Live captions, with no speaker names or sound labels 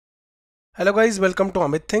Hello guys, welcome to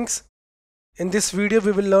Amit Things. In this video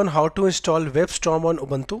we will learn how to install WebStorm on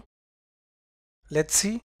Ubuntu. Let's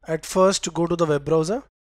see. At first go to the web browser.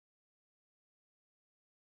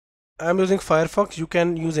 I am using Firefox. You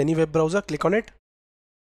can use any web browser. Click on it.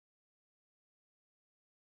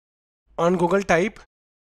 On Google type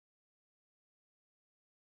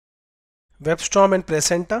WebStorm and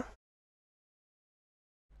press enter.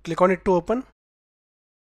 Click on it to open.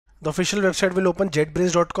 The official website will open,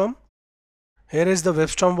 JetBrains.com. Here is the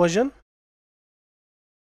WebStorm version.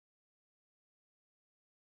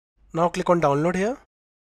 Now click on download here.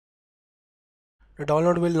 The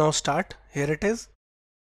download will now start. Here it is.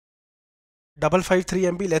 553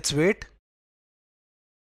 MB. Let's wait.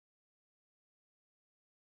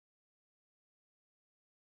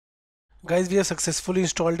 Guys, we have successfully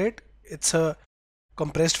installed it. It's a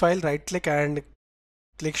compressed file. Right click and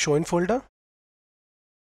click show in folder.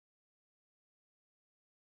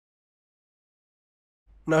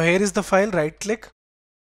 Now here is the file. Right click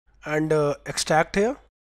and extract here.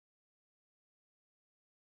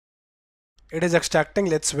 It is extracting.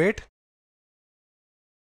 Let's wait.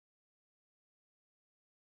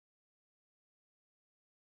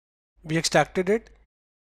 We extracted it.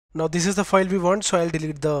 Now this is the file we want, so I'll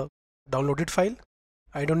delete the downloaded file.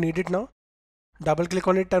 I don't need it now. Double click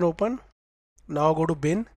on it and open. Now go to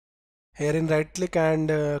bin. Here in right click and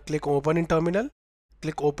click open in terminal.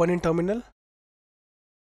 Click open in terminal.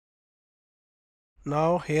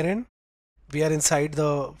 Now herein we are inside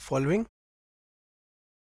the following.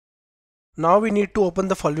 Now we need to open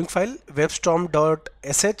the following file,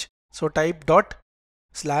 webstorm.sh. So type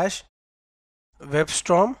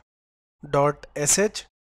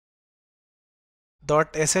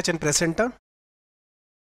 ./webstorm.sh and press enter.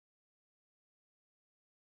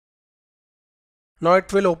 Now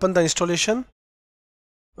it will open the installation.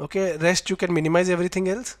 Okay, rest you can minimize everything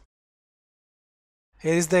else.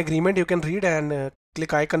 Here is the agreement, you can read and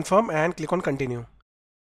click I confirm and click on continue.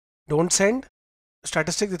 Don't send.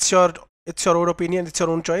 Statistics, it's your own opinion, it's your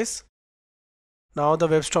own choice. Now the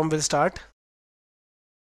WebStorm will start.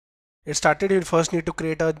 It started. You first need to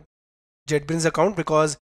create a JetBrains account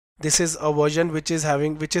because this is a version which is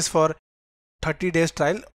for 30 days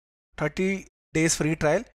trial, 30 days free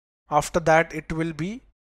trial. After that it will be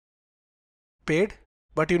paid,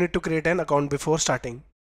 but you need to create an account before starting.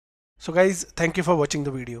 So guys, thank you for watching the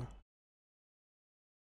video.